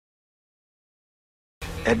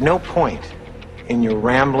At no point in your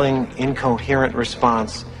rambling, incoherent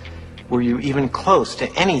response were you even close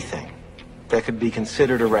to anything that could be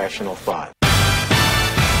considered a rational thought.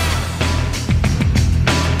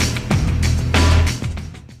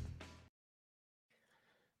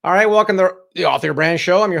 All right, welcome to the Author Brand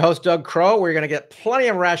Show. I'm your host, Doug Crow. We're going to get plenty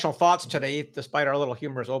of rational thoughts today, despite our little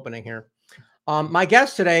humorous opening here. My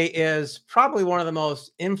guest today is probably one of the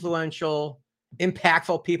most influential,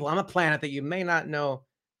 impactful people on the planet that you may not know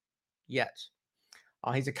yet.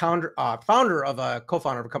 He's a co-founder of a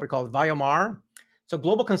company called Viomar. It's a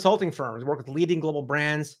global consulting firm. He's worked with leading global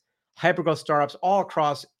brands, hypergrowth startups all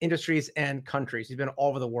across industries and countries. He's been all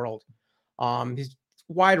over the world. He's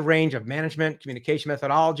wide range of management, communication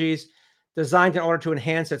methodologies designed in order to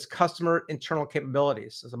enhance its customer internal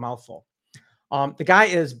capabilities. It's a mouthful. The guy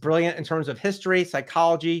is brilliant in terms of history,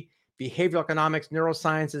 psychology, behavioral economics,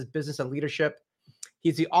 neurosciences, business, and leadership.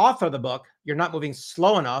 He's the author of the book, You're Not Moving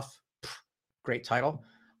Slow Enough. Great title,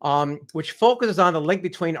 which focuses on the link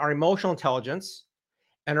between our emotional intelligence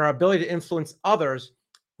and our ability to influence others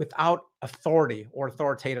without authority or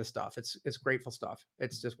authoritative stuff. It's grateful stuff.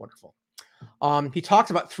 It's just wonderful. He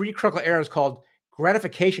talks about 3 critical errors called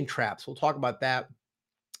gratification traps. We'll talk about that.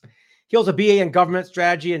 He holds a BA in government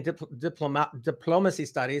strategy and diplomacy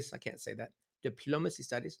studies. I can't say that. Diplomacy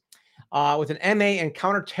studies. With an MA in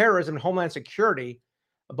counterterrorism and homeland security,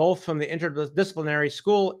 both from the interdisciplinary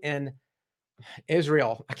school in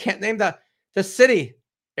Israel. I can't name the city.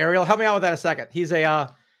 Ariel, help me out with that in a second.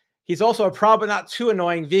 He's also a proud but not too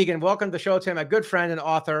annoying vegan. Welcome to the show to my good friend and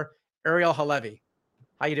author, Ariel Halevi.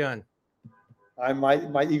 How you doing?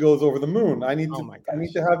 My ego is over the moon. I need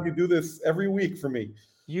to have you do this every week for me.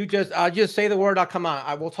 You just say the word. I'll come on.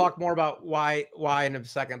 I will talk more about why in a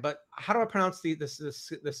second. But how do I pronounce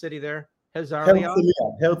the city there?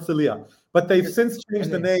 Herzliya. But they've since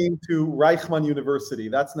changed the name to Reichman University.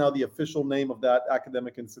 That's now the official name of that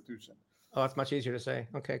academic institution. Oh, that's much easier to say.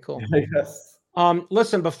 Okay, cool. Yes.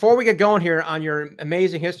 Listen, before we get going here on your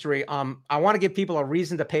amazing history, I want to give people a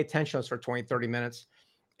reason to pay attention to us for 20, 30 minutes.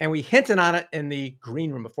 And we hinted on it in the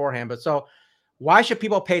green room beforehand. But so why should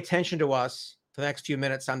people pay attention to us for the next few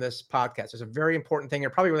minutes on this podcast? It's a very important thing.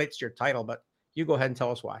 It probably relates to your title, but you go ahead and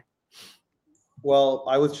tell us why. Well,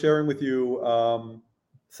 I was sharing with you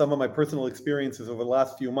some of my personal experiences over the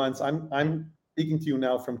last few months. I'm speaking to you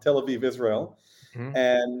now from Tel Aviv, Israel,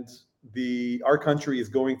 and our country is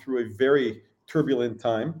going through a very turbulent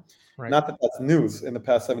time. Right. Not that that's news in the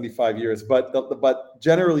past 75 years, but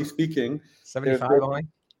generally speaking, 75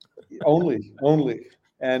 only,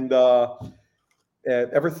 and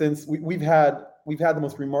ever since we've had the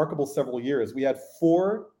most remarkable several years. We had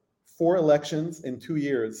four elections in 2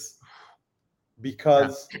 years.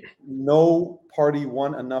 Because no party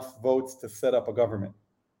won enough votes to set up a government,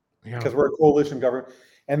 because we're a coalition government.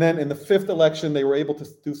 And then in the 5th election, they were able to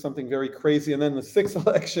do something very crazy. And then the 6th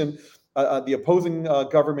election, the opposing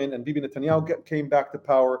government and Bibi Netanyahu came back to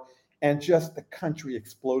power, and just the country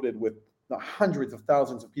exploded with hundreds of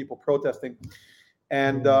thousands of people protesting.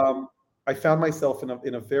 And I found myself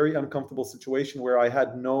in a very uncomfortable situation where I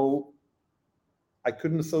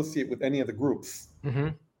couldn't associate with any of the groups. Mm-hmm.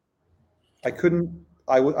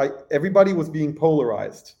 Everybody was being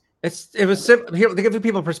polarized. It was simple. Here, to give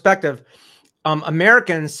people perspective,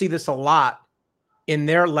 Americans see this a lot in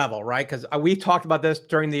their level, right? Because we talked about this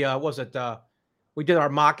during the we did our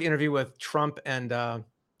mock interview with Trump and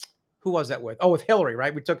who was that with? Oh, with Hillary,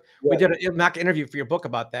 right? We did a mock interview for your book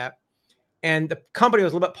about that, and the company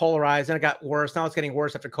was a little bit polarized, and it got worse. Now it's getting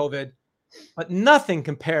worse after COVID, but nothing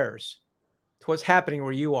compares to what's happening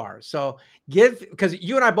where you are. So because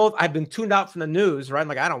you and I both, I've been tuned out from the news, right?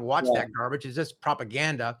 Like I don't watch that garbage. It's just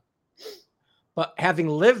propaganda. But having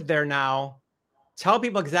lived there now, tell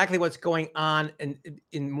people exactly what's going on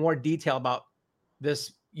in more detail about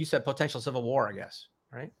this, you said potential civil war, I guess,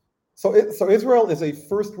 right? So Israel is a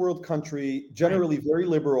first world country, generally very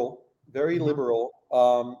liberal,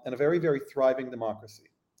 and a very, very thriving democracy,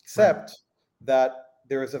 except that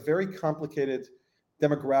there is a very complicated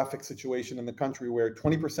demographic situation in the country where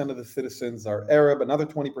 20% of the citizens are Arab, another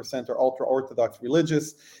 20% are ultra-Orthodox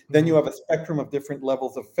religious. Then you have a spectrum of different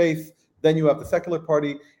levels of faith. Then you have the secular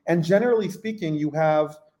party, and generally speaking, you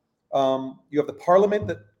have the parliament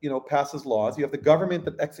that passes laws. You have the government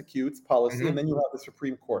that executes policy, and then you have the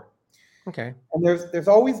Supreme Court. Okay. And there's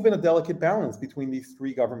always been a delicate balance between these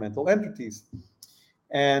 3 governmental entities.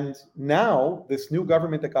 And now this new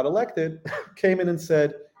government that got elected came in and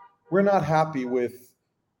said, we're not happy with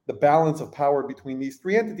the balance of power between these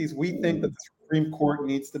 3 entities. We think that the Supreme Court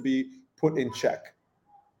needs to be put in check.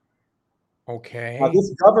 Okay. Now, this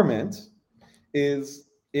government is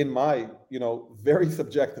in my, very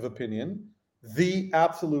subjective opinion, the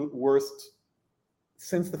absolute worst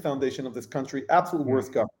since the foundation of this country, absolute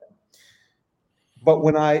worst government. But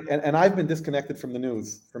when and I've been disconnected from the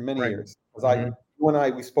news for many years, because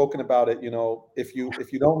we've spoken about it. If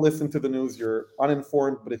you don't listen to the news, you're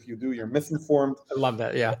uninformed. But if you do, you're misinformed. I love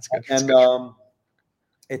that. Yeah, it's good. And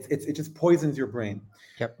it just poisons your brain.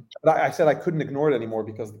 Yep. But I said I couldn't ignore it anymore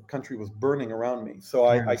because the country was burning around me. So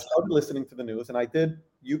I started listening to the news, and I did.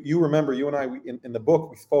 You remember, you and I in the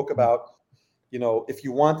book we spoke about, if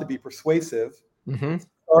you want to be persuasive,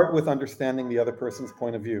 start with understanding the other person's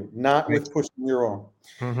point of view, not with pushing your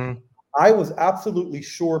own. I was absolutely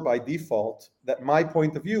sure by default that my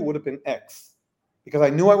point of view would have been X, because I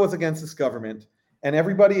knew I was against this government, and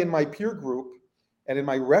everybody in my peer group and in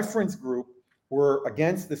my reference group were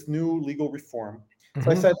against this new legal reform.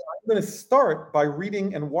 So I said, I'm going to start by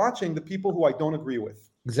reading and watching the people who I don't agree with.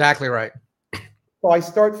 Exactly right. So I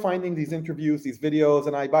start finding these interviews, these videos,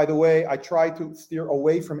 and by the way, I try to steer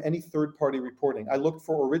away from any third-party reporting. I look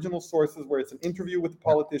for original sources where it's an interview with the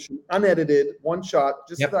politician, unedited, one shot,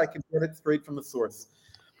 just so that I can get it straight from the source.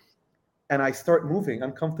 And I start moving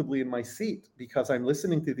uncomfortably in my seat because I'm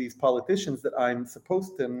listening to these politicians that I'm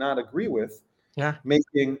supposed to not agree with,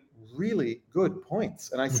 making really good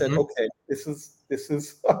points. And I said, okay, this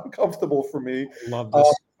is uncomfortable for me. Love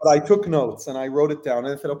this. But I took notes and I wrote it down,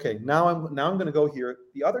 and I said, okay, now I'm going to go hear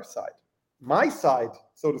the other side, my side,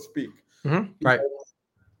 so to speak. Right.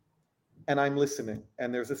 And I'm listening,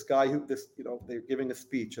 and there's this guy they're giving a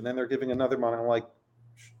speech, and then they're giving another one. I'm like,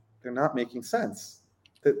 they're not making sense.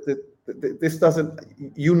 This doesn't,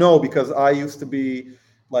 because I used to be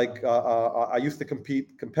like, I used to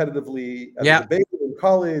compete competitively as a debater in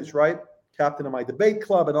college, right? Captain of my debate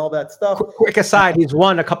club and all that stuff. Quick aside, he's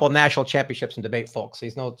won a couple of national championships in debate, folks.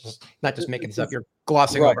 He's not just making this up. You're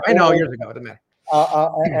glossing over. I know, years ago, it doesn't matter.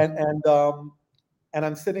 And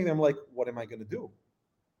I'm sitting there, I'm like, what am I going to do?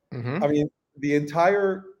 I mean, the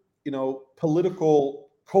entire, political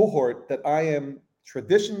cohort that I am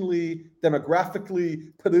traditionally,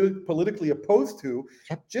 demographically, politically opposed to,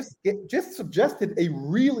 just suggested a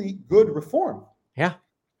really good reform. Yeah.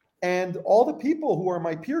 And all the people who are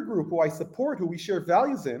my peer group, who I support, who we share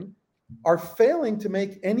values in, are failing to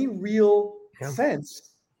make any real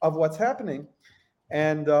sense of what's happening.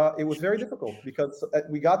 And it was very difficult because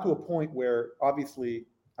we got to a point where obviously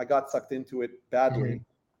I got sucked into it badly.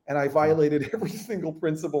 And I violated every single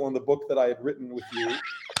principle in the book that I had written with you.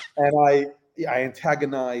 And I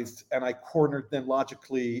antagonized and I cornered them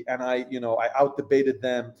logically, and I out-debated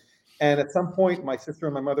them. And at some point, my sister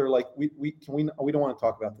and my mother were like, we don't want to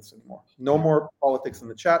talk about this anymore. No more politics in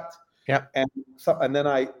the chat. Yeah. And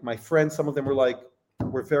then my friends, some of them were like,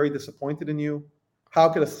 we're very disappointed in you. How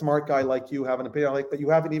could a smart guy like you have an opinion? But you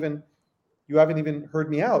haven't even heard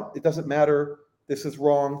me out. It doesn't matter. This is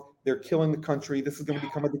wrong. They're killing the country. This is going to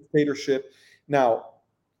become a dictatorship. Now,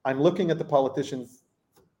 I'm looking at the politicians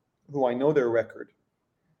who I know their record,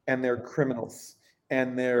 and they're criminals,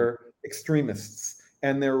 and they're extremists,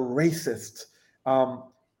 and they're racist.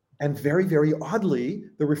 And very, very oddly,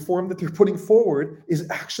 the reform that they're putting forward is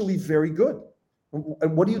actually very good.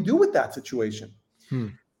 And what do you do with that situation?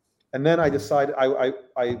 And then I decided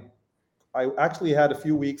I actually had a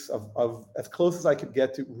few weeks of as close as I could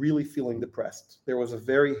get to really feeling depressed. There was a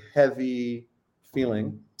very heavy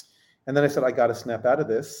feeling. And then I said, I got to snap out of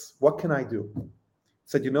this. What can I do? I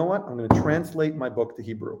said, you know what? I'm going to translate my book to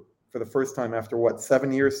Hebrew for the first time after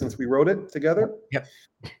 7 years since we wrote it together? Yep.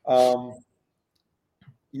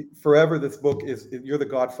 Forever, this book you're the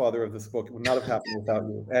godfather of this book. It would not have happened without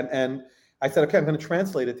you. And I said, okay, I'm going to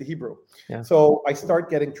translate it to Hebrew. Yeah. So I start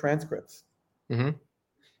getting transcripts. And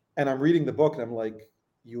I'm reading the book and I'm like,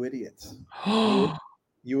 you idiots.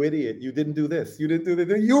 You idiot. You didn't do this. You didn't do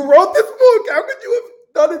this. You wrote this book. How could you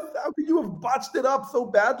have done it? How could you have botched it up so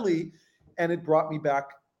badly? And it brought me back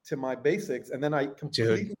to my basics. And then I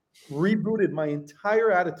completely rebooted my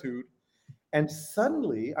entire attitude. And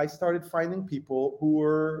suddenly I started finding people who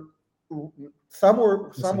were, some were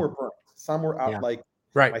burnt. Some were out, like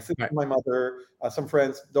my sister, my mother, some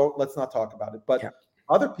friends. Let's not talk about it. But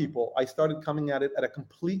other people, I started coming at it at a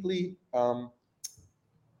completely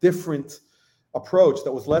different approach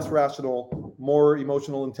that was less rational, more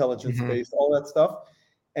emotional intelligence based, all that stuff.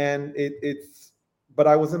 And but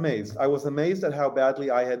I was amazed. I was amazed at how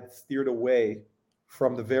badly I had steered away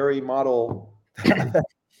from the very model that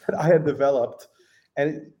I had developed.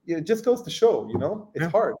 And it just goes to show, it's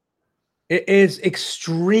hard. It is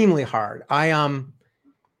extremely hard. We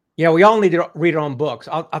all need to read our own books.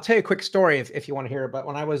 I'll tell you a quick story if you want to hear it. But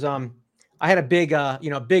when I was, I had a big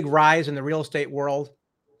rise in the real estate world.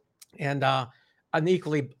 And an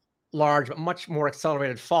equally large but much more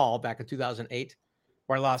accelerated fall back in 2008,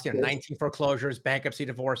 where I lost 19 foreclosures, bankruptcy,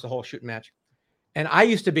 divorce, the whole shooting match. And I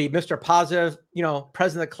used to be Mr. Positive,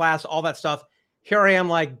 president of the class, all that stuff. Here I am,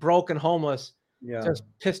 like broke and homeless, just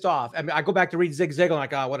pissed off. I mean, I go back to read Zig Ziglar,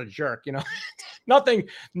 like, oh, what a jerk, Nothing,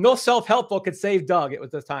 no self-help book could save Doug. It was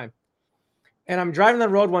this time. And I'm driving the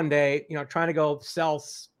road one day, trying to go sell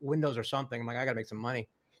windows or something. I'm like, I got to make some money.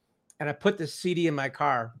 And I put this CD in my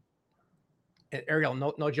car. And Ariel,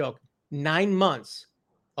 no joke, 9 months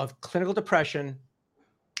of clinical depression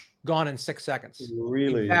gone in 6 seconds.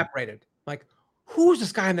 Really? Evaporated. Like, who's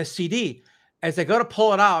this guy on the CD? As they go to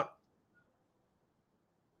pull it out,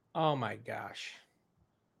 oh my gosh.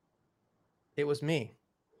 It was me.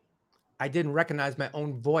 I didn't recognize my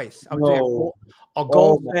own voice. I was doing a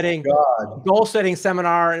goal setting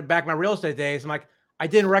seminar back in my real estate days. I'm like, I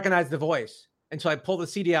didn't recognize the voice until I pulled the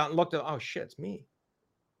CD out and looked at, oh shit, it's me.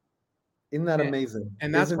 Isn't that amazing?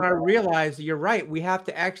 And that's when I realized that you're right. We have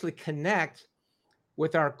to actually connect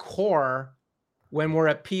with our core when we're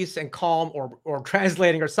at peace and calm or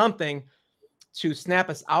translating or something to snap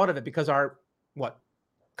us out of it, because our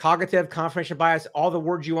cognitive confirmation bias, all the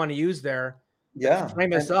words you want to use there,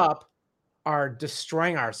 frame us up, are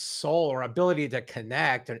destroying our soul or ability to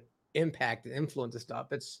connect and impact and influence and stuff.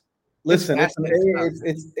 It's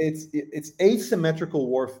asymmetrical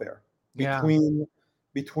warfare between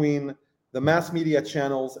the mass media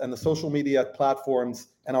channels and the social media platforms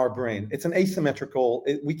and our brain. It's an asymmetrical.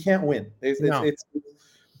 We can't win. It's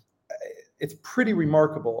pretty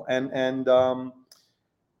remarkable. And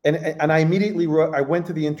I immediately I went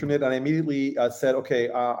to the internet and I immediately said, okay,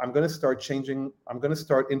 I'm going to start changing. I'm going to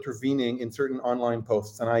start intervening in certain online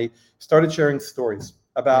posts. And I started sharing stories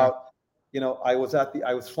about, I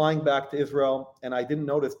was flying back to Israel and I didn't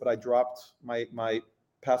notice, but I dropped my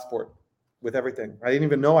passport with everything. I didn't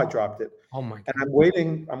even know I dropped it. Oh my God. And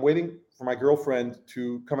I'm waiting for my girlfriend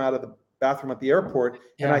to come out of the bathroom at the airport.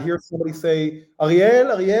 And I hear somebody say,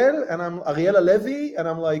 Ariel, and I'm Ariel Halevi. And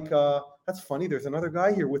I'm like, that's funny. There's another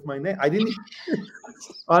guy here with my name. I didn't,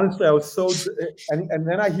 honestly, I was so, and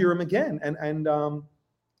then I hear him again. And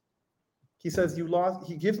he says,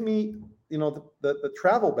 he gives me, the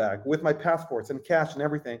travel bag with my passports and cash and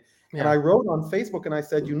everything. And I wrote on Facebook and I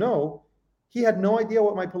said, he had no idea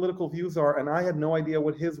what my political views are, and I had no idea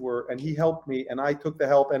what his were, and he helped me, and I took the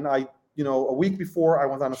help, and a week before, I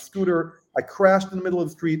was on a scooter, I crashed in the middle of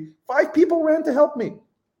the street, 5 people ran to help me.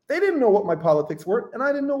 They didn't know what my politics were, and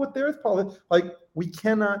I didn't know what theirs politics. Like, we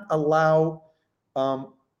cannot allow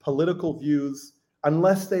political views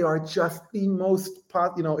unless they are just the most,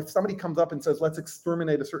 if somebody comes up and says, let's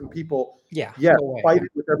exterminate a certain people, fight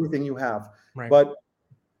it with everything you have. Right. But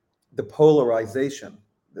the polarization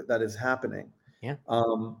that is happening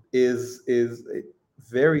is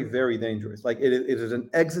very, very dangerous. Like it is an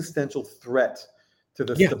existential threat to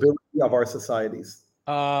the stability of our societies.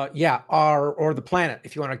 Or the planet,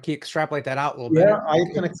 if you want to extrapolate that out a little bit. Yeah, I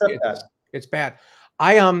can accept that. It's bad.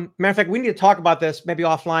 Matter of fact, we need to talk about this maybe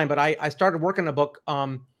offline, but I started working on a book,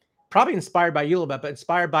 probably inspired by you a little bit, but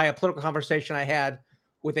inspired by a political conversation I had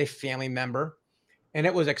with a family member. And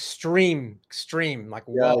it was extreme. Like,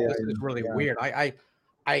 whoa, this is really weird.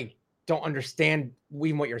 I don't understand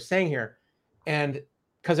even what you're saying here. And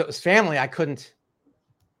because it was family, I couldn't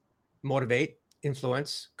motivate,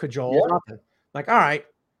 influence, cajole, nothing. Like, all right,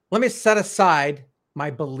 let me set aside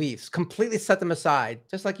my beliefs, completely set them aside,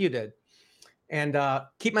 just like you did. And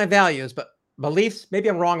keep my values, but beliefs, maybe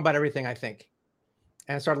I'm wrong about everything I think.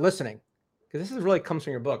 And I started listening, because this really comes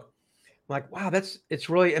from your book. I'm like, wow, it's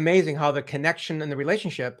really amazing how the connection and the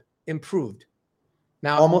relationship improved.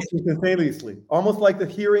 Now, almost instantaneously, almost like the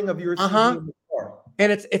hearing of your CD in the car.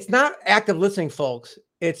 And it's not active listening, folks.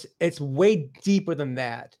 It's way deeper than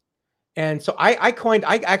that. And so I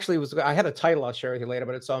had a title I'll share with you later,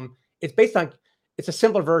 but it's based on, it's a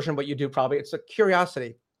simpler version of what you do probably. It's a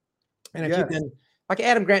curiosity. And if you can, like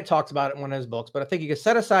Adam Grant talks about it in one of his books, but I think you can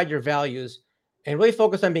set aside your values and really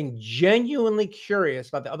focus on being genuinely curious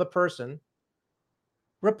about the other person.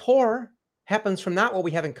 Rapport happens from not what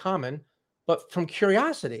we have in common, but from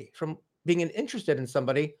curiosity, from being interested in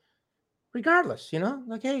somebody, regardless,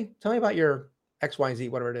 like, hey, tell me about your X, Y, and Z,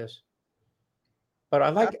 whatever it is. But I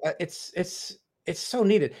like, it's so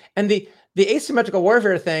needed. And the asymmetrical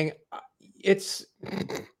warfare thing, you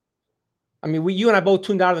and I both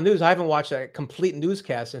tuned out of the news. I haven't watched a complete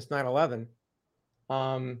newscast since 9/11.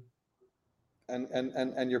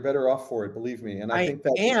 And you're better off for it, believe me. And I think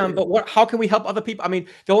that but how can we help other people? I mean,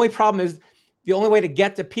 the only problem is the only way to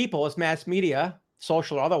get to people is mass media,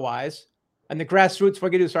 social or otherwise. And the grassroots, we're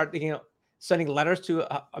going to start thinking, sending letters to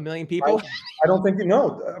a million people. I don't think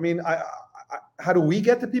I mean, how do we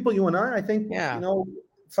get to people, you and I think, Yeah.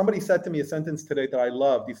 somebody said to me a sentence today that I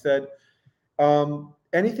loved. He said,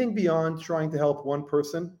 anything beyond trying to help one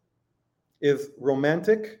person is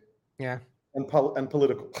romantic Yeah. and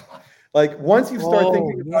political. Like once you start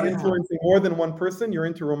thinking about yeah. influencing more than one person, you're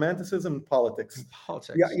into romanticism and politics.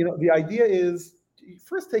 Politics. Yeah, the idea is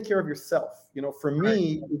first take care of yourself. For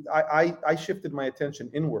me, I shifted my attention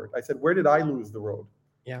inward. I said, where did I lose the road?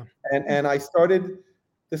 Yeah. And I started.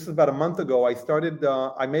 This is about a month ago.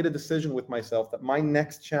 I made a decision with myself that my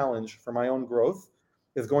next challenge for my own growth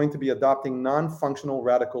is going to be adopting non-functional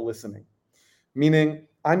radical listening. Meaning,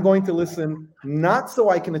 I'm going to listen not so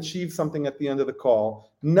I can achieve something at the end of the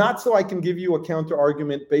call, not so I can give you a counter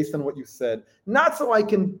argument based on what you said, not so I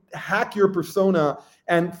can hack your persona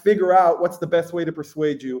and figure out what's the best way to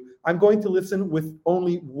persuade you. I'm going to listen with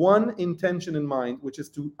only one intention in mind, which is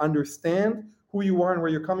to understand who you are and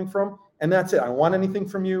where you're coming from. And that's it. I don't want anything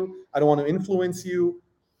from you. I don't want to influence you.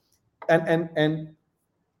 And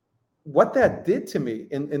what that did to me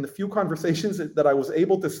in the few conversations that I was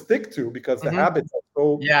able to stick to, because the habits are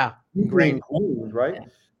so deeply ingrained, right? Yeah.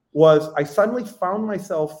 Was I suddenly found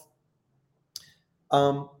myself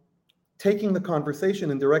taking the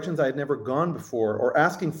conversation in directions I had never gone before, or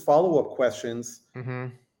asking follow-up questions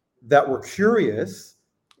that were curious.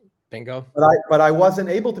 Bingo. But I wasn't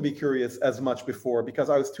able to be curious as much before because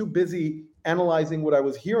I was too busy analyzing what I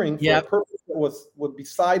was hearing for a purpose that was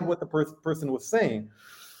beside what the person was saying.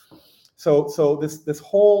 So this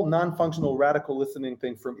whole non-functional radical listening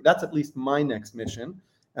thing for me, that's at least my next mission.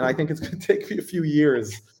 And I think it's going to take me a few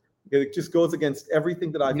years. It just goes against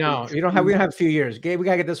everything that I've No, we don't have a few years. Gabe, we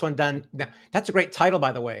got to get this one done. That's a great title,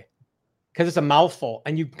 by the way, because it's a mouthful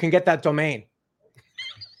and you can get that domain.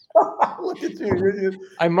 Look at you.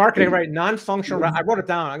 I'm marketing right. Non-functional. I wrote it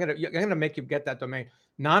down. I'm gonna make you get that domain.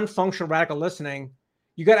 Non-functional radical listening.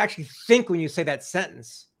 You got to actually think when you say that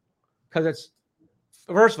sentence, because it's,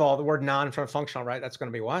 first of all, the word non-functional, right? That's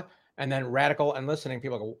going to be what? And then radical and listening.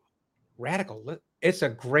 People go, radical. It's a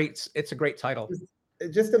great title.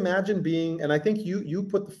 Just imagine being, and I think you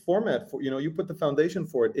put the format for, you put the foundation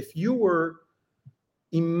for it. If you were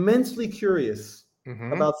immensely curious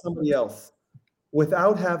about somebody else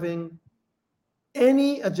without having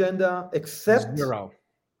any agenda except zero,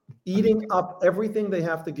 eating up everything they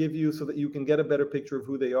have to give you so that you can get a better picture of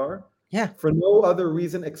who they are. Yeah. For no other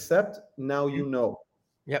reason except now you know.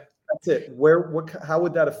 Yep. That's it. How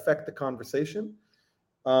would that affect the conversation?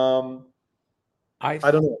 I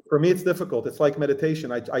don't know. For me, it's difficult. It's like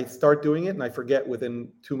meditation. I start doing it and I forget within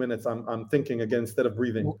 2 minutes. I'm thinking again instead of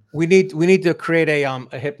breathing. We need to create a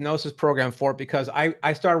hypnosis program for it, because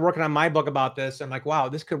I started working on my book about this. I'm like, wow,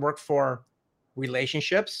 this could work for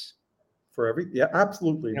relationships. For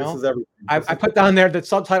absolutely. This is everything. I put down there, the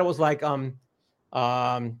subtitle was like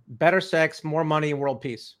better sex, more money, and world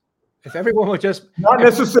peace. If everyone would just not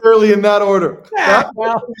necessarily in that order. Yeah,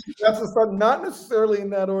 Not necessarily in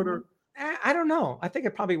that order. I don't know. I think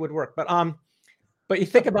it probably would work, but you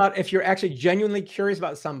think about if you're actually genuinely curious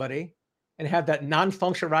about somebody and have that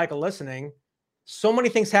non-functional radical listening, so many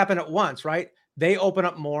things happen at once, right? They open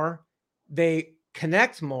up more, they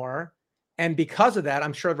connect more, and because of that,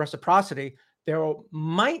 I'm sure reciprocity, they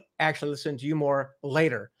might actually listen to you more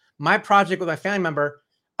later. My project with my family member,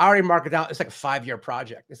 I already marked it down. It's like a 5-year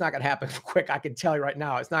project. It's not going to happen quick. I can tell you right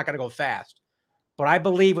now, it's not going to go fast. But I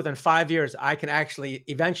believe within 5 years, I can actually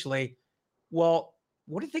eventually, well,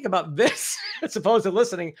 what do you think about this? As opposed to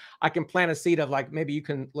listening, I can plant a seed of like, maybe you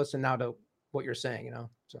can listen now to what you're saying,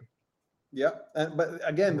 So. Yeah. But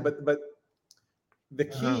again, but the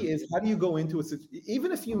key is, how do you go into it?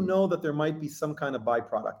 Even if you know that there might be some kind of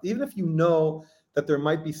byproduct, even if you know that there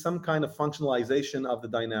might be some kind of functionalization of the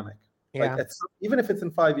dynamic, even if it's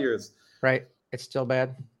in 5 years, right? It's still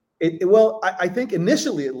bad. I think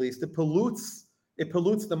initially, at least, it pollutes the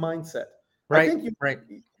mindset. Right. I think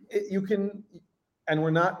you can, and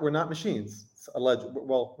we're not machines.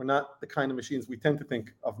 Well, we're not the kind of machines we tend to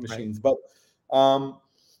think of machines, but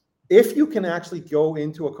if you can actually go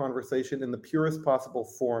into a conversation in the purest possible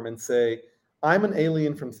form and say, I'm an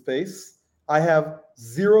alien from space, I have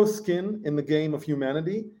zero skin in the game of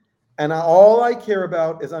humanity, and all I care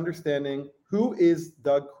about is understanding who is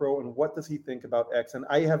Doug Crow and what does he think about X, and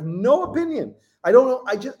I have no opinion. I don't know.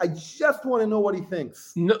 I just want to know what he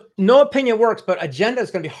thinks. No opinion works, but agenda is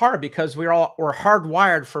going to be hard because we're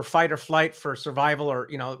hardwired for fight or flight, for survival, or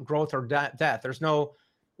growth or death. There's no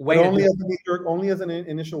way. Only as an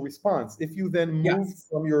initial response. If you then move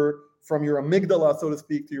from your amygdala, so to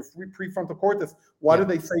speak, to your prefrontal cortex, why do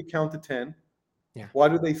they say count to 10? Yeah. Why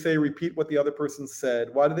do they say repeat what the other person said?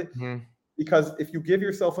 Why do they? because if you give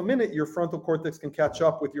yourself a minute, your frontal cortex can catch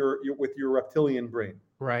up with your reptilian brain.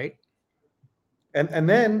 Right. And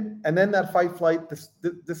then that fight flight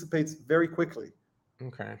dissipates very quickly.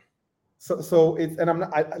 Okay. So it's, and I'm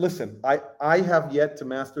not, listen, I have yet to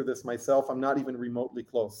master this myself. I'm not even remotely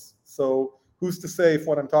close. So who's to say if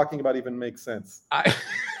what I'm talking about even makes sense?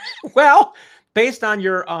 Well, based on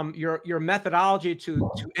your methodology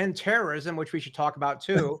to end terrorism, which we should talk about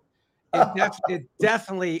too, it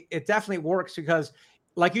definitely works, because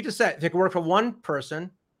like you just said, if it can work for one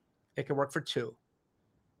person, it can work for two.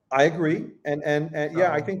 I agree. And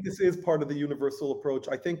yeah, I think this is part of the universal approach.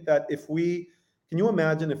 I think that can you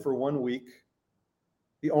imagine if for 1 week,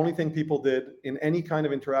 the only thing people did in any kind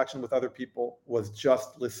of interaction with other people was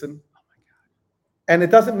just listen? Oh my God. And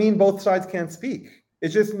it doesn't mean both sides can't speak. It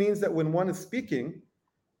just means that when one is speaking,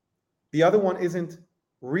 the other one isn't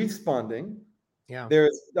responding. Yeah.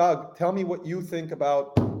 There's, Doug, tell me what you think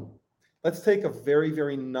about, let's take a very,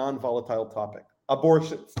 very non-volatile topic,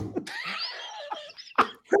 abortions.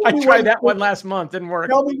 I tried that one last month, didn't work.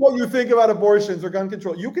 Tell me what you think about abortions or gun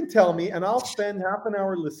control. You can tell me, and I'll spend half an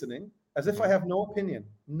hour listening as if I have no opinion.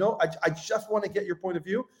 No, I just want to get your point of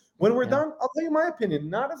view. When we're done, I'll tell you my opinion,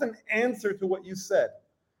 not as an answer to what you said,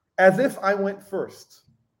 as if I went first.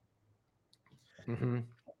 Mm-hmm.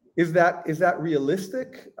 Is that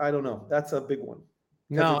realistic? I don't know. That's a big one.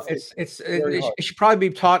 No, it should probably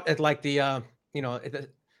be taught at like the at the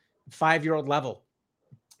 5-year-old level,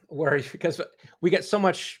 where, because we get so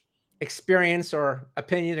much experience or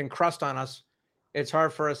opinion and crust on us, it's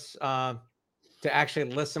hard for us to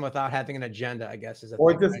actually listen without having an agenda, I guess.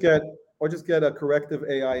 Or just get a corrective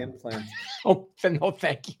AI implant. Oh no,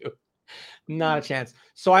 thank you. Not a chance.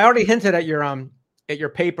 So I already hinted at your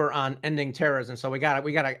paper on ending terrorism. So we got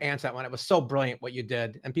to answer that one. It was so brilliant what you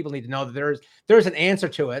did, and people need to know that there's an answer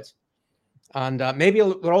to it, and maybe it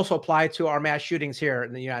would also apply to our mass shootings here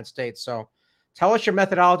in the United States. So tell us your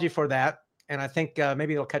methodology for that, and I think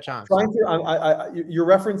maybe it'll catch on. You're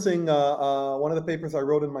referencing one of the papers I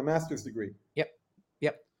wrote in my master's degree. Yep.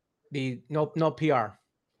 The no PR.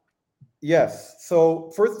 Yes.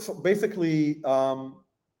 So basically,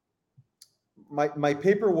 my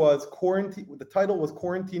paper was the title was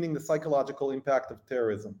Quarantining the Psychological Impact of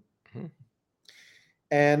Terrorism. Mm-hmm.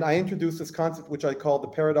 And I introduced this concept, which I call the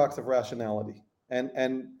paradox of rationality.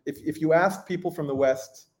 And if you ask people from the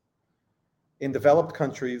West, in developed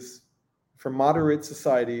countries, from moderate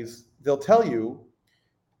societies, they'll tell you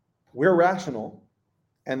we're rational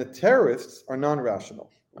and the terrorists are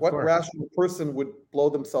non-rational. What rational person would blow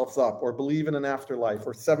themselves up or believe in an afterlife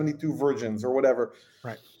or 72 virgins or whatever?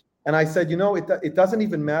 Right. And I said, it doesn't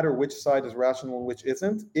even matter which side is rational and which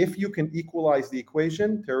isn't. If you can equalize the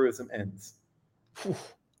equation, terrorism ends.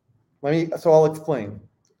 So I'll explain.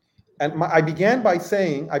 And I began by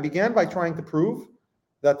trying to prove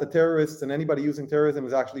that the terrorists and anybody using terrorism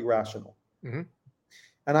is actually rational. Mm-hmm.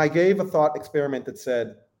 And I gave a thought experiment that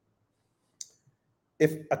said,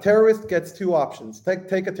 if a terrorist gets two options,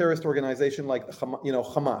 take a terrorist organization like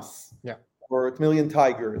Hamas, or a Million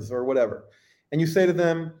Tigers or whatever, and you say to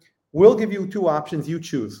them, we'll give you two options, you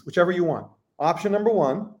choose, whichever you want. Option number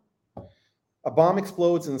one, a bomb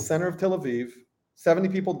explodes in the center of Tel Aviv, 70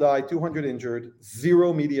 people die, 200 injured,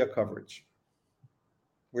 zero media coverage.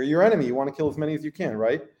 We're your enemy, you want to kill as many as you can,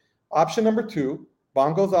 right? Option number two,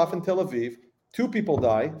 bomb goes off in Tel Aviv, 2 people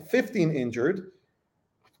die, 15 injured,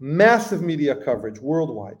 massive media coverage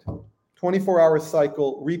worldwide, 24-hour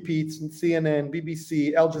cycle, repeats, CNN,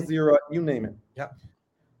 BBC, Al Jazeera, you name it. Yeah.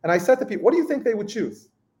 And I said to people, what do you think they would choose?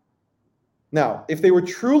 Now, if they were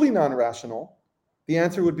truly non-rational, the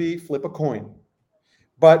answer would be flip a coin.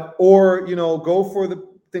 Or go for the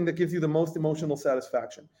thing that gives you the most emotional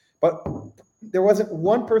satisfaction. But there wasn't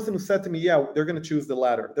one person who said to me, yeah, they're going to choose the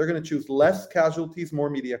latter. They're going to choose less casualties, more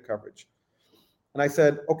media coverage. And I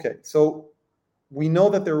said, okay, so we know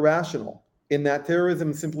that they're rational in that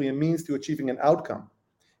terrorism is simply a means to achieving an outcome.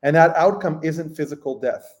 And that outcome isn't physical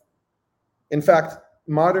death. In fact,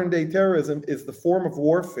 modern day terrorism is the form of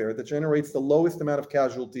warfare that generates the lowest amount of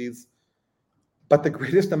casualties, but the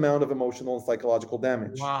greatest amount of emotional and psychological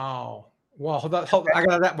damage. Wow. Hold on. I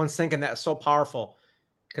got that one thinking. That's so powerful,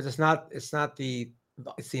 because it's the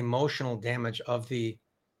emotional damage of the.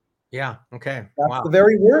 Yeah. Okay. That's the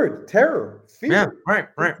very word, terror, fear. Yeah. Right.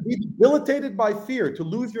 To be debilitated by fear, to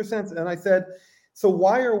lose your sense. And I said, so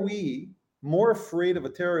why are we more afraid of a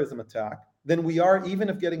terrorism attack than we are even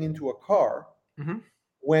of getting into a car,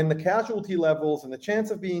 when the casualty levels and the chance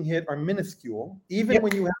of being hit are minuscule? Even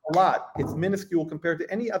when you have a lot, it's minuscule compared to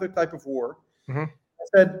any other type of war. I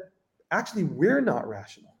said, actually, we're not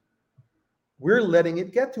rational. We're letting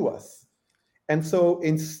it get to us. And so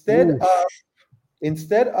instead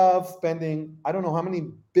of spending, I don't know how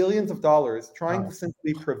many billions of dollars trying to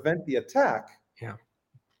simply prevent the attack,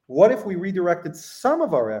 what if we redirected some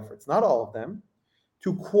of our efforts, not all of them,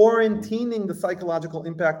 to quarantining the psychological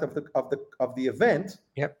impact of the event,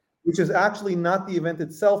 which is actually not the event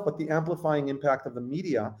itself, but the amplifying impact of the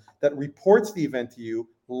media that reports the event to you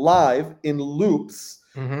live in loops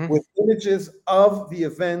with images of the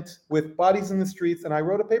event, with bodies in the streets. And I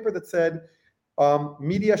wrote a paper that said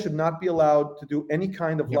media should not be allowed to do any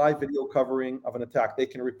kind of live video covering of an attack. They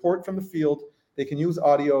can report from the field, they can use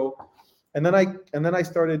audio. And then I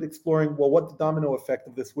started exploring, well, what the domino effect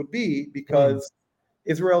of this would be, because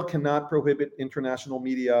Israel cannot prohibit international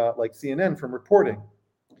media like CNN from reporting.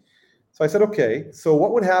 So I said, okay, so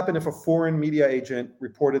what would happen if a foreign media agent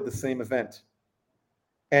reported the same event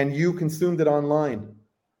and you consumed it online?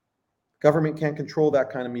 Government can't control that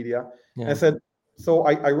kind of media. And I said, so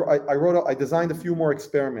I designed a few more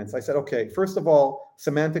experiments. I said, okay, first of all,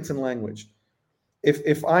 semantics and language.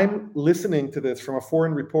 If I'm listening to this from a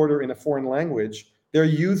foreign reporter in a foreign language, they're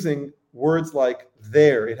using words like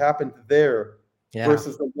there, it happened there,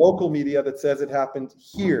 versus the local media that says it happened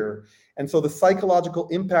here. And so the psychological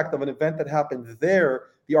impact of an event that happened there,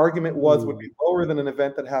 the argument would be lower than an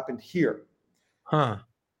event that happened here.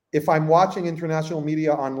 If I'm watching international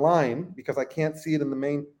media online, because I can't see it in the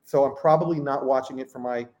main, so I'm probably not watching it from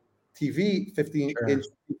my TV, 15-inch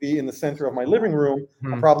TV in the center of my living room.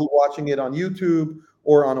 I'm probably watching it on YouTube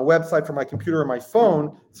or on a website from my computer or my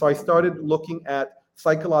phone. So I started looking at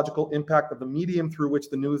psychological impact of the medium through which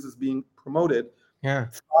the news is being promoted.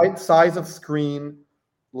 Size of screen,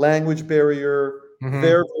 language barrier,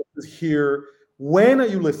 there versus here. When are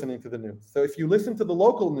you listening to the news? So if you listen to the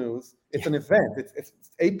local news, it's an event. It's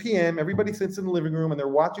 8 p.m. Everybody sits in the living room and they're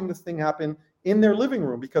watching this thing happen in their living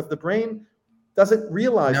room because the brain doesn't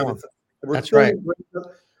realize that it's that's right.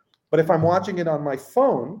 But if I'm watching it on my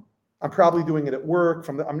phone, I'm probably doing it at work.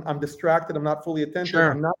 I'm distracted. I'm not fully attentive.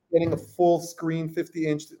 I'm not getting a full screen,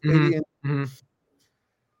 50-inch, 80-inch.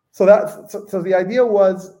 So the idea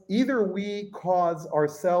was either we cause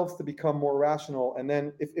ourselves to become more rational, and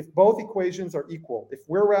then if both equations are equal, if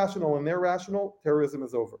we're rational and they're rational, terrorism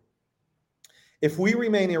is over. If we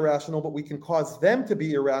remain irrational, but we can cause them to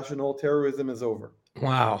be irrational, terrorism is over.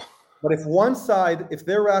 Wow. But if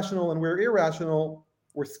they're rational and we're irrational,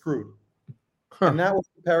 we're screwed. And that was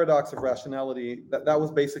the paradox of rationality. That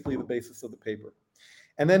was basically the basis of the paper.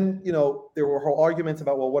 And then, there were whole arguments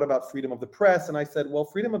about, well, what about freedom of the press? And I said, well,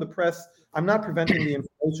 freedom of the press, I'm not preventing the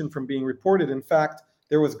information from being reported. In fact,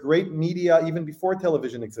 there was great media even before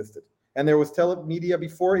television existed. And there was media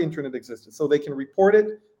before internet existed. So they can report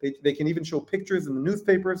it. They can even show pictures in the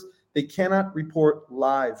newspapers. They cannot report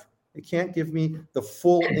live. They can't give me the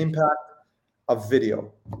full impact of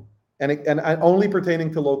video. And only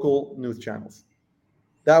pertaining to local news channels.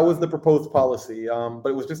 That was the proposed policy, but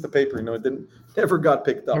it was just a paper. It never got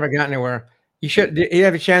picked up. Never got anywhere. You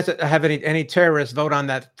have a chance to have any terrorists vote on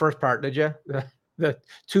that first part, did you? The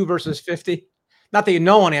 2 versus 50. Not that you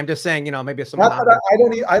know any. I'm just saying, maybe someone.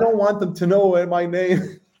 I don't want them to know my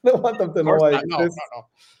name. I don't want them to know I exist. No.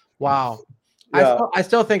 Wow. I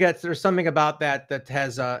still think that there's something about that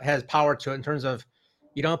has power to it in terms of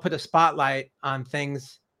you don't put a spotlight on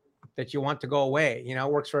things that you want to go away.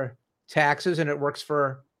 It works for taxes and it works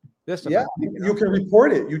for this. You can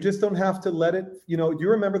report it. You just don't have to let it. Do you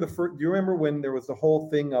remember when there was the whole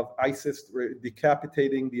thing of ISIS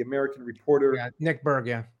decapitating the American reporter? Yeah, Nick Berg.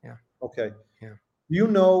 Yeah. Okay. Yeah. Do you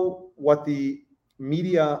know what the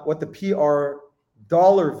PR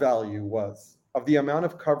dollar value was of the amount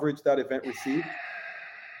of coverage that event received?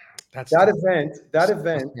 That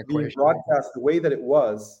event being broadcast the way that it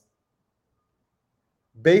was,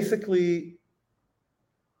 basically,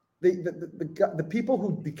 the people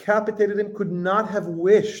who decapitated him could not have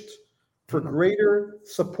wished for greater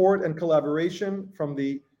support and collaboration from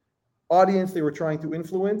the audience they were trying to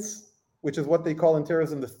influence, which is what they call in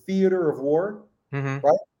terrorism the theater of war, right?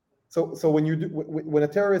 So when a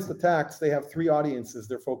terrorist attacks, they have 3 audiences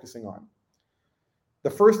they're focusing on.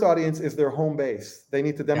 The first audience is their home base. They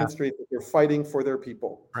need to demonstrate that they're fighting for their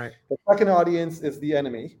people. Right. The second audience is the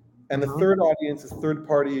enemy, and the third audience is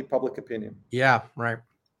third-party public opinion. Yeah, right.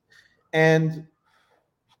 And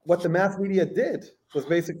what the mass media did was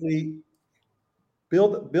basically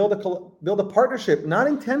build a partnership, not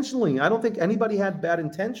intentionally. I don't think anybody had bad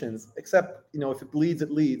intentions, except if it bleeds,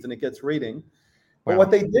 it leads, and it gets rating. But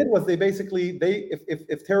what they did was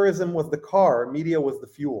if terrorism was the car, media was the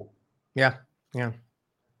fuel. Yeah.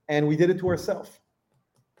 And we did it to ourselves.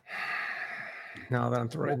 Now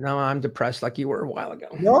I'm depressed like you were a while ago.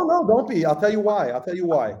 No, don't be. I'll tell you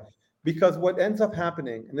why. Because what ends up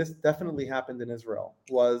happening, and this definitely happened in Israel,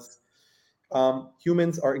 was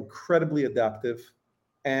humans are incredibly adaptive,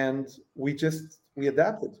 and we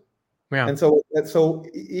adapted. Yeah. And so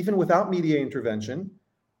even without media intervention,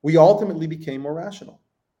 we ultimately became more rational.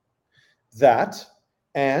 That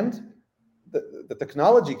and the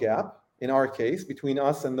technology gap, in our case, between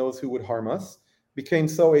us and those who would harm us, became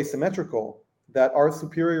so asymmetrical that our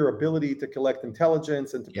superior ability to collect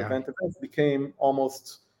intelligence and to prevent events became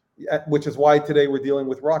almost, which is why today we're dealing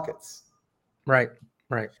with rockets. Right.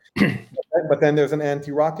 But then there's an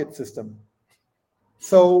anti-rocket system.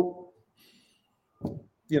 So,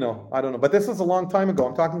 I don't know. But this was a long time ago.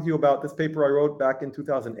 I'm talking to you about this paper I wrote back in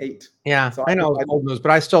 2008. Yeah, so I know it's old news,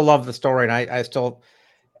 but I still love the story, and I still,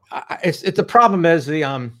 it's the problem is the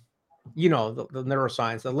the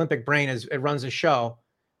neuroscience, the limbic brain it runs the show,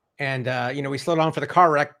 and we slow down for the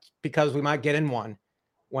car wreck because we might get in one.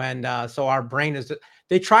 When so our brain is,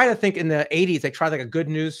 they try to think in the 80s, they tried like a good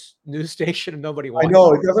news station and nobody watched. I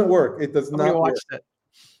know it doesn't work. It does Nobody not work. watched it.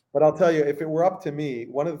 But I'll tell you, if it were up to me,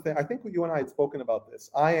 one of the things, I think you and I had spoken about this.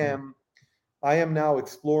 I am now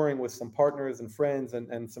exploring with some partners and friends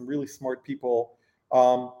and some really smart people,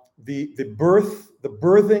 the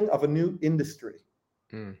birthing of a new industry,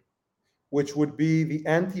 which would be the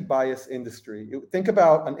anti-bias industry. Think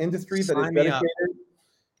about an industry that is dedicated.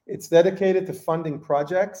 It's dedicated to funding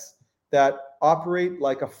projects that operate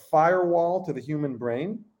like a firewall to the human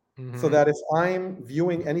brain, so that if I'm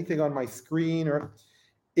viewing anything on my screen, or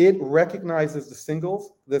it recognizes the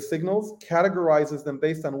signals, categorizes them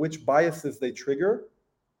based on which biases they trigger,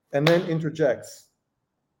 and then interjects.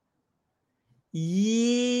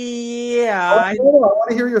 Yeah. I want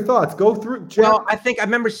to hear your thoughts. Go through. Well, I think I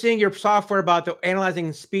remember seeing your software about the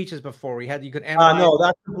analyzing speeches before. You could analyze. No,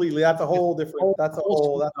 that's a whole different. That's a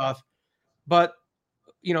whole stuff. But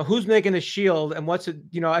who's making the shield and what's it?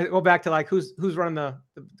 I go back to like who's running the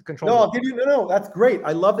control. No, I'll give you. No, that's great.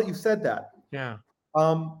 I love that you said that. Yeah.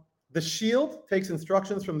 The shield takes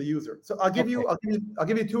instructions from the user. So I'll give you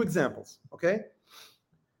 2 examples. Okay.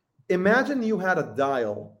 Imagine you had a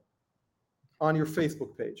dial on your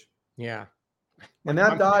Facebook page. Yeah. And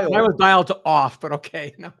that dial. I was dialed to off, but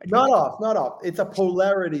okay. No, not off. It's a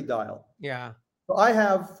polarity dial. Yeah. So I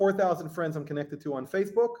have 4,000 friends I'm connected to on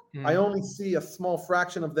Facebook. I only see a small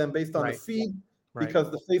fraction of them based on the feed,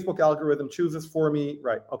 because the Facebook algorithm chooses for me.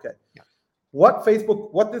 Right. Okay. Yeah. What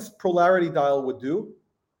this polarity dial would do,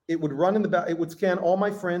 it would run in the back, it would scan all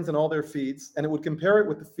my friends and all their feeds, and it would compare it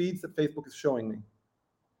with the feeds that Facebook is showing me.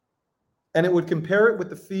 And it would compare it with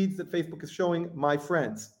the feeds that Facebook is showing my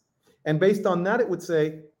friends. And based on that, it would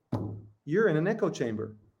say, you're in an echo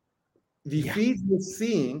chamber. The feeds you're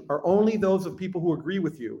seeing are only those of people who agree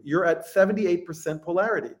with you. You're at 78%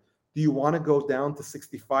 polarity. Do you want to go down to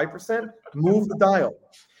 65%? Move the dial.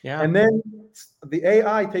 Yeah. And then the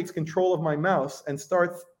AI takes control of my mouse and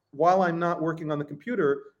starts, while I'm not working on the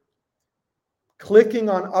computer, clicking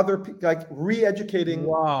on other, like re-educating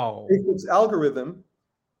Facebook's algorithm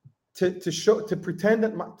to pretend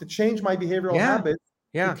that to change my behavioral habits,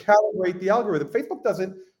 to calibrate the algorithm.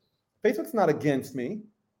 Facebook's not against me.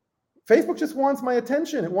 Facebook just wants my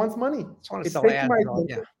attention. It wants money. It's taking my attention.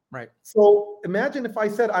 Yeah, right. So imagine if I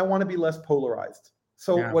said I want to be less polarized.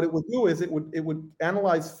 So what it would do is it would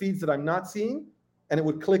analyze feeds that I'm not seeing, and it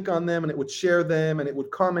would click on them, and it would share them, and it would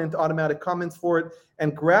comment automatic comments for it.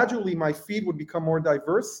 And gradually my feed would become more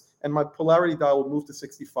diverse, and my polarity dial would move to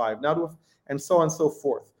 65, and so on and so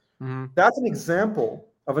forth. That's an example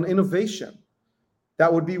of an innovation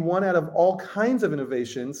that would be one out of all kinds of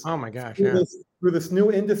innovations. Oh my gosh. Through this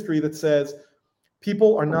new industry that says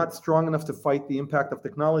people are not strong enough to fight the impact of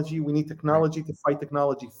technology. We need technology to fight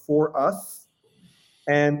technology for us.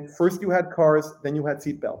 And first you had cars, then you had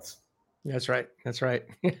seatbelts. That's right.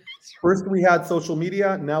 First we had social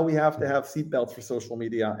media. Now we have to have seatbelts for social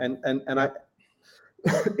media. And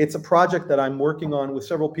it's a project that I'm working on with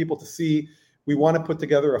several people to see. We want to put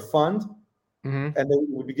together a fund. And then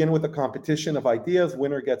we begin with a competition of ideas.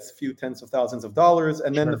 Winner gets a few tens of thousands of dollars,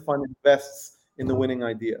 and then the fund invests in the winning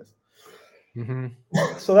ideas.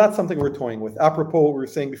 So that's something we're toying with. Apropos what we were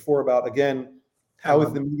saying before about, again, how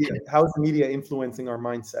is the media influencing our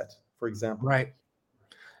mindset, for example? Right.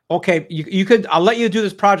 Okay, you could. I'll let you do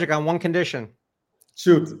this project on one condition.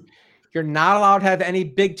 Shoot. You're not allowed to have any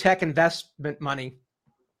big tech investment money,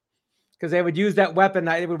 because they would use that weapon.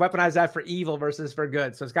 They would weaponize that for evil versus for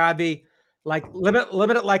good. So it's got to be like limit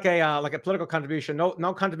it like a political contribution.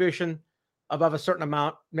 No contribution above a certain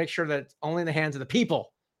amount. Make sure that it's only in the hands of the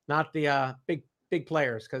people, not the big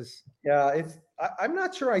players. Because I'm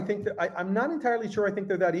not sure. I'm not entirely sure. I think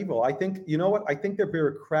they're that evil. I think, you know what? I think they're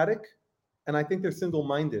bureaucratic, and I think they're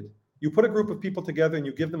single-minded. You put a group of people together and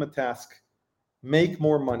you give them a task, make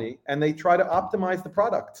more money, and they try to optimize the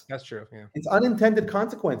product. That's true. Yeah. It's unintended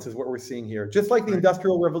consequences, what we're seeing here. Just like the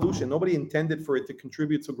Industrial Revolution, nobody intended for it to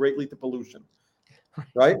contribute so greatly to pollution,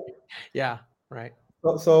 right? Yeah, right.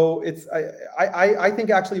 So it's I think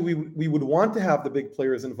actually we would want to have the big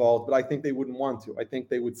players involved, but I think they wouldn't want to. I think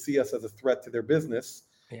they would see us as a threat to their business.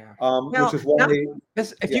 Yeah. Which is why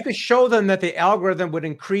if you could show them that the algorithm would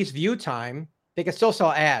increase view time, they could still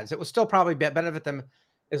sell ads. It would still probably benefit them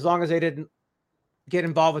as long as they didn't get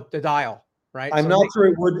involved with the dial, right? I'm not sure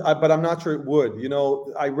it would, but I'm not sure it would. You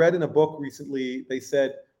know, I read in a book recently, they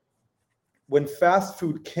said when fast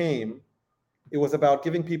food came, it was about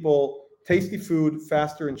giving people tasty food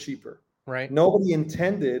faster and cheaper. Right. Nobody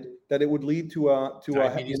intended that it would lead to a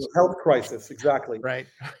health crisis. Exactly. Right.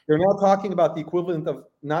 They're now talking about the equivalent of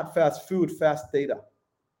not fast food, fast data.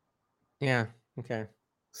 Yeah. Okay.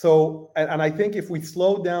 So, and I think if we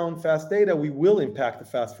slow down fast data, we will impact the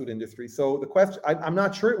fast food industry. So the question, I'm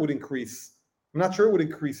not sure it would increase. I'm not sure it would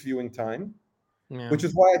increase viewing time, which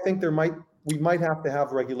is why I think we might have to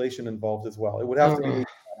have regulation involved as well. It would have to be.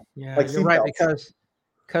 Yeah, like you're right,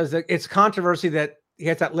 because it's controversy that he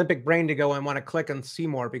has that limbic brain to go and want to click and see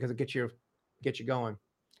more because it gets you going.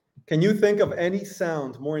 Can you think of any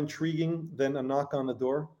sound more intriguing than a knock on the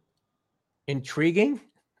door? Intriguing?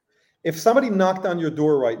 If somebody knocked on your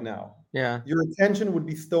door right now, yeah, your attention would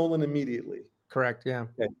be stolen immediately. Correct. Yeah.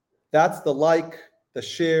 Okay. That's the like, the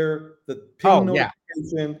share, the ping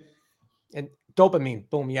notification, and dopamine.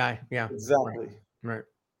 Boom. Yeah. Yeah. Exactly. Right.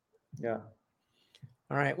 Yeah.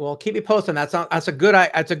 All right. Well, keep me posted. That's a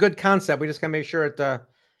good concept. We just gotta make sure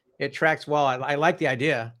it tracks well. I like the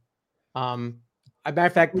idea. As a matter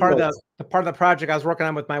of fact, part of the project I was working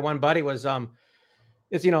on with my one buddy was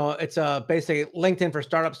it's basically LinkedIn for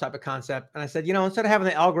startups type of concept. And I said, instead of having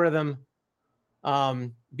the algorithm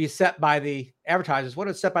be set by the advertisers, what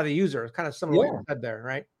is set by the user? It's kind of similar to what you said there,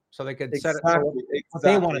 right? So they could set it for what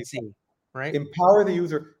they want to see. Right. Empower the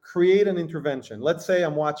user, create an intervention. Let's say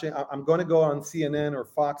I'm going to go on CNN or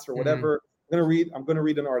Fox or whatever. I'm going to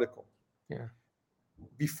read an article. Yeah.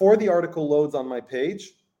 Before the article loads on my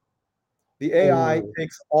page, the AI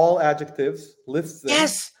takes all adjectives, lists them.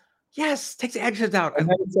 Yes. Takes the adjectives out. And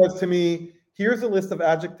then it says to me, here's a list of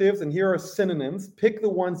adjectives and here are synonyms. Pick the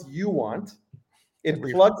ones you want. It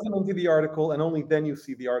plugs them into the article and only then you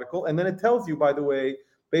see the article. And then it tells you, by the way,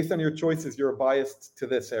 based on your choices, you're biased to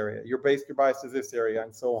this area. You're biased to this area,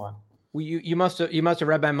 and so on. Well, you must have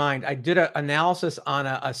read my mind. I did an analysis on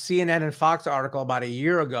a CNN and Fox article about a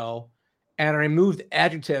year ago, and I removed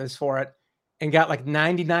adjectives for it, and got like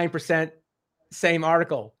 99% same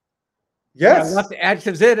article. Yes, when I left the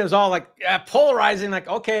adjectives in. It was all like polarizing. Like,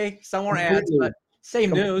 okay, some more ads, but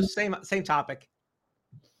same news, same topic,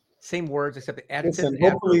 same words except the adjectives.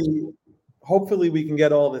 Listen, hopefully we can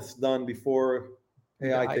get all this done before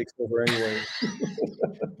AI takes over anyway.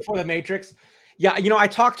 For the Matrix. Yeah, I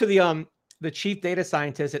talked to the chief data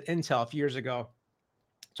scientist at Intel a few years ago,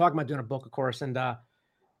 talking about doing a book, of course, and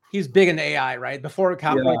he's big into AI, right? Before it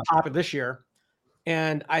topic this year.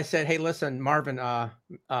 And I said, hey, listen, Melvin, Greer,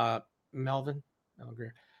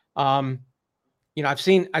 I've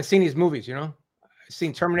seen these movies, I've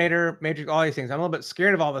seen Terminator, Matrix, all these things. I'm a little bit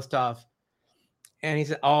scared of all this stuff. And he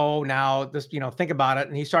said, oh, now this, think about it.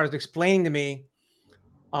 And he started explaining to me,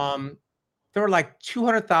 there were like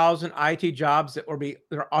 200,000 IT jobs that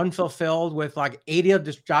are unfulfilled with like 80 of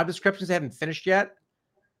the job descriptions they haven't finished yet.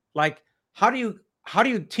 Like, how do you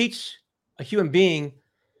teach a human being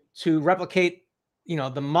to replicate,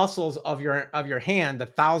 the muscles of your hand, the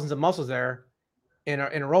thousands of muscles there in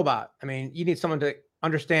a robot? I mean, you need someone to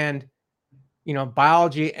understand,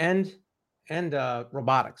 biology and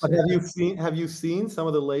robotics. But have you seen some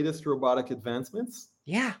of the latest robotic advancements?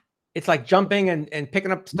 Yeah. It's like jumping and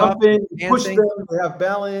picking up stuff. Push them, they have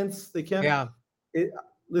balance. They can't. Yeah.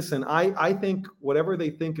 Listen, I think whatever they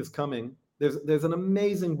think is coming. There's an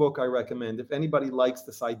amazing book I recommend. If anybody likes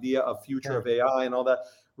this idea of future of AI and all that,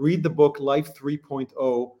 read the book Life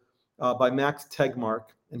 3.0 by Max Tegmark.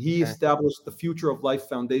 And he established the Future of Life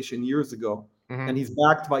Foundation years ago. And he's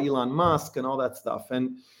backed by Elon Musk and all that stuff.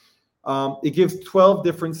 And it gives 12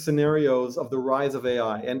 different scenarios of the rise of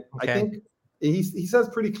AI. And I think he says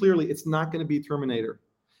pretty clearly it's not going to be Terminator,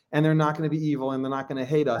 and they're not going to be evil, and they're not going to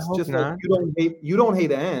hate us. Just like you don't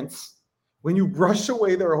hate ants when you brush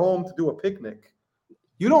away their home to do a picnic.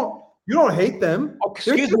 You don't hate them. Oh,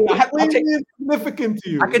 excuse me. Significant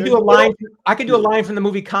to you. I could do a line. I could do a line from the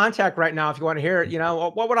movie Contact right now if you want to hear it.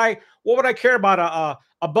 What would I care about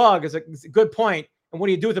a bug? Is a good point. And what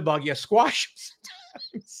do you do with the bug? You squash.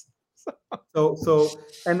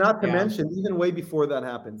 And not to Yeah. mention, even way before that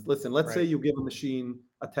happens. Listen, let's say Right. you give a machine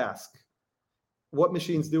a task. What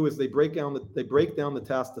machines do is they break down the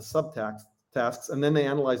task to tasks, and then they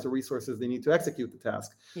analyze the resources they need to execute the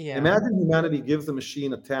task. Yeah. Imagine humanity gives a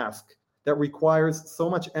machine a task that requires so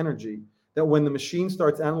much energy that when the machine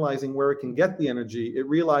starts analyzing where it can get the energy, it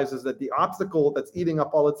realizes that the obstacle that's eating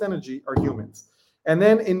up all its energy are humans. And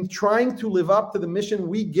then in trying to live up to the mission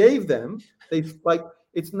we gave them,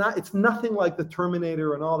 it's nothing like the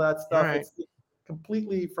Terminator and all that stuff. Right. It's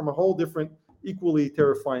completely from a whole different, equally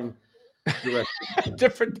terrifying direction.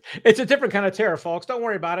 It's a different kind of terror, folks. Don't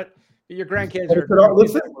worry about it. Your grandkids are.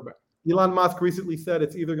 Listen, Elon Musk recently said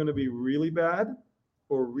it's either going to be really bad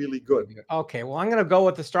or really good. Okay, well, I'm going to go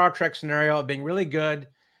with the Star Trek scenario of being really good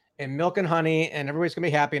and milk and honey, and everybody's going to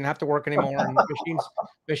be happy and not have to work anymore. And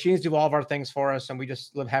machines do all of our things for us, and we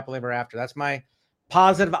just live happily ever after. That's my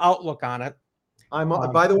positive outlook on it.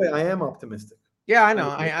 By the way, I am optimistic. Yeah, I know.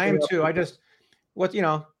 I am too. I just,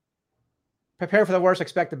 prepare for the worst,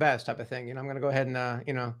 expect the best type of thing. I'm going to go ahead and,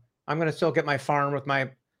 I'm going to still get my farm with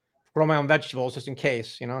grow my own vegetables just in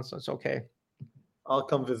case, so it's okay. I'll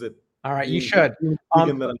come visit. All right, you should.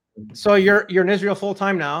 So you're in Israel full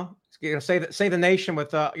time now. You're going to save the nation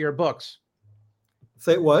with your books.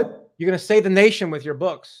 Say what? You're going to save the nation with your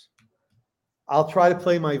books. I'll try to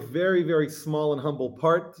play my very, very small and humble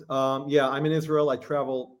part. Yeah, I'm in Israel. I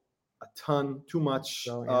travel a ton, too much.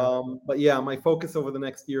 So, yeah. But yeah, my focus over the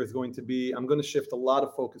next year is going to be, I'm going to shift a lot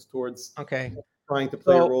of focus towards trying to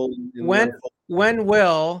play a role. When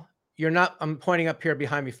will, I'm pointing up here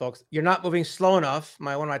behind me, folks. You're Not Moving Slow Enough,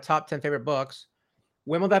 one of my top 10 favorite books.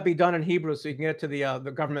 When will that be done in Hebrew so you can get it to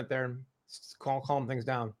the government there and calm things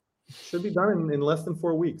down? Should be done in less than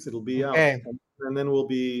 4 weeks. It'll be out. And then we'll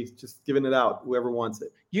be just giving it out, whoever wants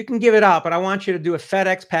it. You can give it out, but I want you to do a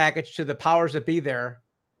FedEx package to the powers that be there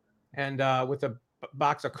and with a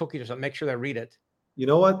box of cookies or something. Make sure they read it. You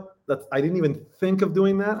know what? I didn't even think of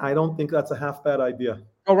doing that. I don't think that's a half bad idea.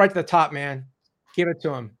 Go right to the top, man. Give it to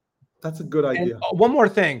them. That's a good idea. And, one more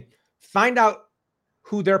thing. Find out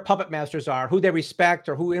who their puppet masters are, who they respect,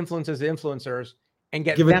 or who influences the influencers, and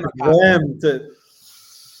get them to.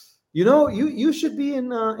 You should be in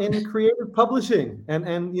creative publishing,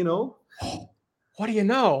 and What do you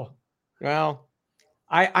know? Well,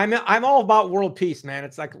 I'm all about world peace, man.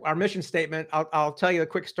 It's like our mission statement. I'll tell you a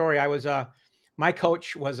quick story. I was my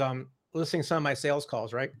coach was listening to some of my sales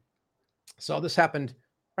calls, right? So this happened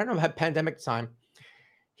right around the pandemic time.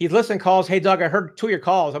 He's listening calls. Hey, Doug, I heard 2 of your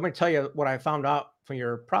calls. I'm going to tell you what I found out from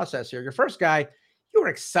your process here. Your first guy, you were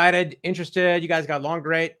excited, interested. You guys got along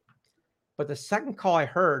great. But the second call I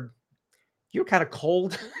heard, you were kind of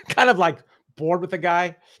cold, kind of like bored with the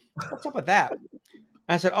guy. What's up with that?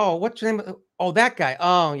 I said, oh, what's your name? Oh, that guy.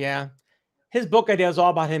 Oh, yeah. His book idea is all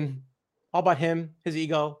about him, his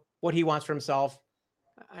ego, what he wants for himself.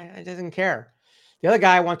 I doesn't care. The other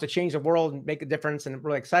guy wants to change the world and make a difference, and it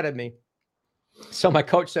really excited me. So my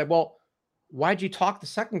coach said, well, why'd you talk to the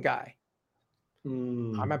second guy?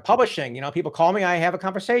 I'm at publishing. People call me. I have a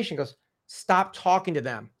conversation. He goes, stop talking to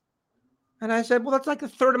them. And I said, well, that's like a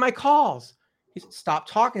third of my calls. He said, stop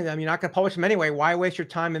talking to them. You're not going to publish them anyway. Why waste your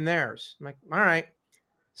time in theirs? I'm like, all right.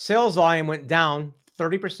 Sales volume went down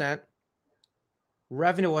 30%.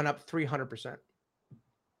 Revenue went up 300%.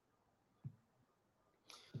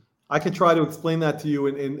 I could try to explain that to you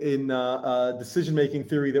in decision-making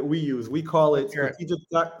theory that we use. We call it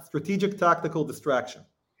strategic tactical distraction.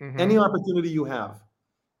 Mm-hmm. Any opportunity you have.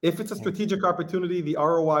 If it's a strategic opportunity, the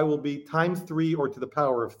ROI will be ×3 or to the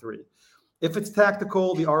power of 3. If it's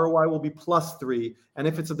tactical, the ROI will be +3. And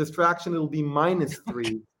if it's a distraction, it'll be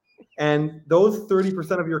 -3. And those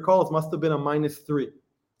 30% of your calls must have been a -3.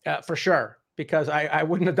 For sure. Because I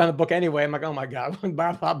wouldn't have done the book anyway. I'm like, oh my God,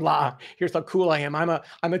 blah, blah, blah. Here's how cool I am. I'm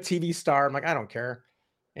a TV star. I'm like, I don't care.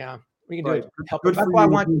 Yeah. We can do it. Help.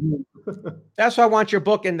 That's why I want your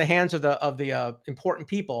book in the hands of the important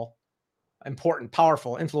people, important,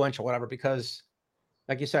 powerful, influential, whatever, because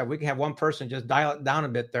like you said, we can have one person just dial it down a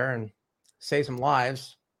bit there and save some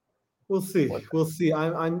lives. We'll see. We'll see.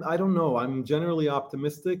 I don't know. I'm generally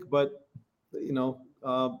optimistic, but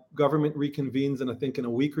government reconvenes in a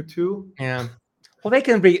week or 2. Yeah. Well, they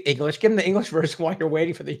can read English. Give them the English version while you're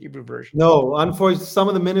waiting for the Hebrew version. No, unfortunately, some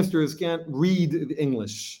of the ministers can't read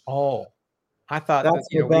English. Oh, I thought that's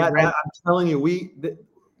bad. I'm telling you, we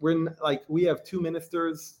have 2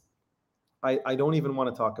 ministers. I don't even want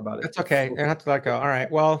to talk about it. That's okay. And have to let go. All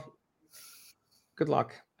right. Well, good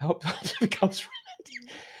luck. I hope it comes from it.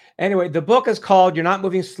 Anyway, the book is called You're Not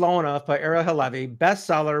Moving Slow Enough by Ariel Halevi,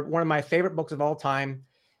 bestseller, one of my favorite books of all time,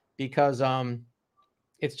 because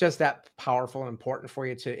it's just that powerful and important for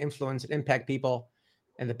you to influence and impact people.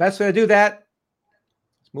 And the best way to do that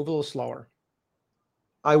is move a little slower.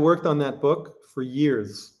 I worked on that book for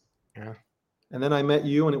years. Yeah. And then I met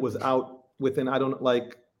you, and it was out within, I don't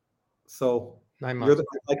like, so 9 you're months.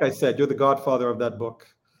 like I said, you're the godfather of that book.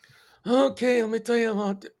 Okay, let me tell you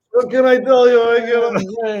about it. What can I tell you?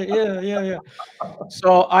 Yeah.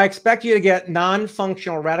 So I expect you to get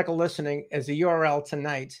non-functional radical listening as a URL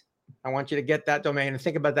tonight. I want you to get that domain and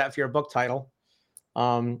think about that for your book title.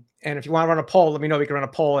 And if you want to run a poll, let me know. We can run a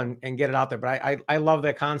poll and get it out there. But I love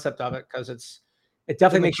the concept of it because it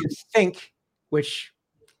definitely makes you think, which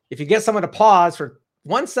if you get someone to pause for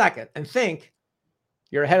 1 second and think,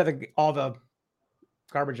 you're ahead of all the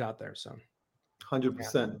garbage out there. So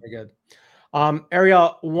 100%. very good.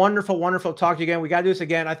 Ariel, wonderful to talk to you again. We got to do this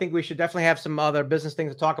again. I think we should definitely have some other business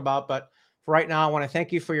things to talk about. But for right now, I want to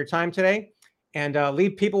thank you for your time today and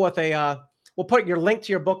leave people with we'll put your link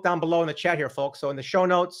to your book down below in the chat here, folks. So in the show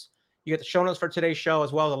notes, you get the show notes for today's show,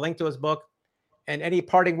 as well as a link to his book and any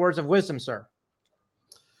parting words of wisdom, sir.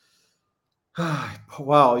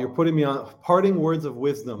 Wow, you're putting me on parting words of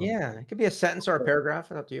wisdom. Yeah, it could be a sentence or a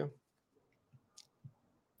paragraph. It's up to you.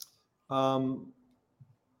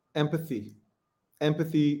 Empathy.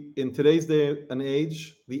 Empathy in today's day and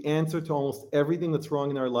age, the answer to almost everything that's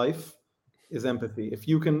wrong in our life is empathy. If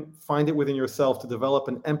you can find it within yourself to develop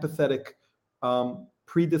an empathetic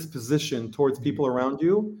predisposition towards people around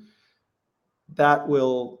you,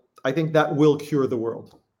 I think that will cure the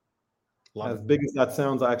world. As big as that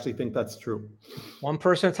sounds, I actually think that's true. One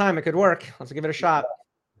person at a time, it could work. Let's give it a shot.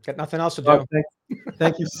 Got nothing else to do.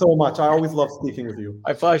 Thank you so much. I always love speaking with you.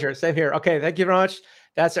 My pleasure. Same here. Okay, thank you very much.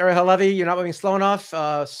 That's Ariel Halevi. You're not moving slow enough.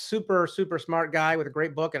 Super smart guy with a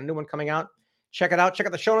great book and a new one coming out. Check it out. Check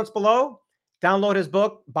out the show notes below. Download his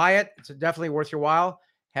book. Buy it. It's definitely worth your while.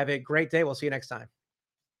 Have a great day. We'll see you next time.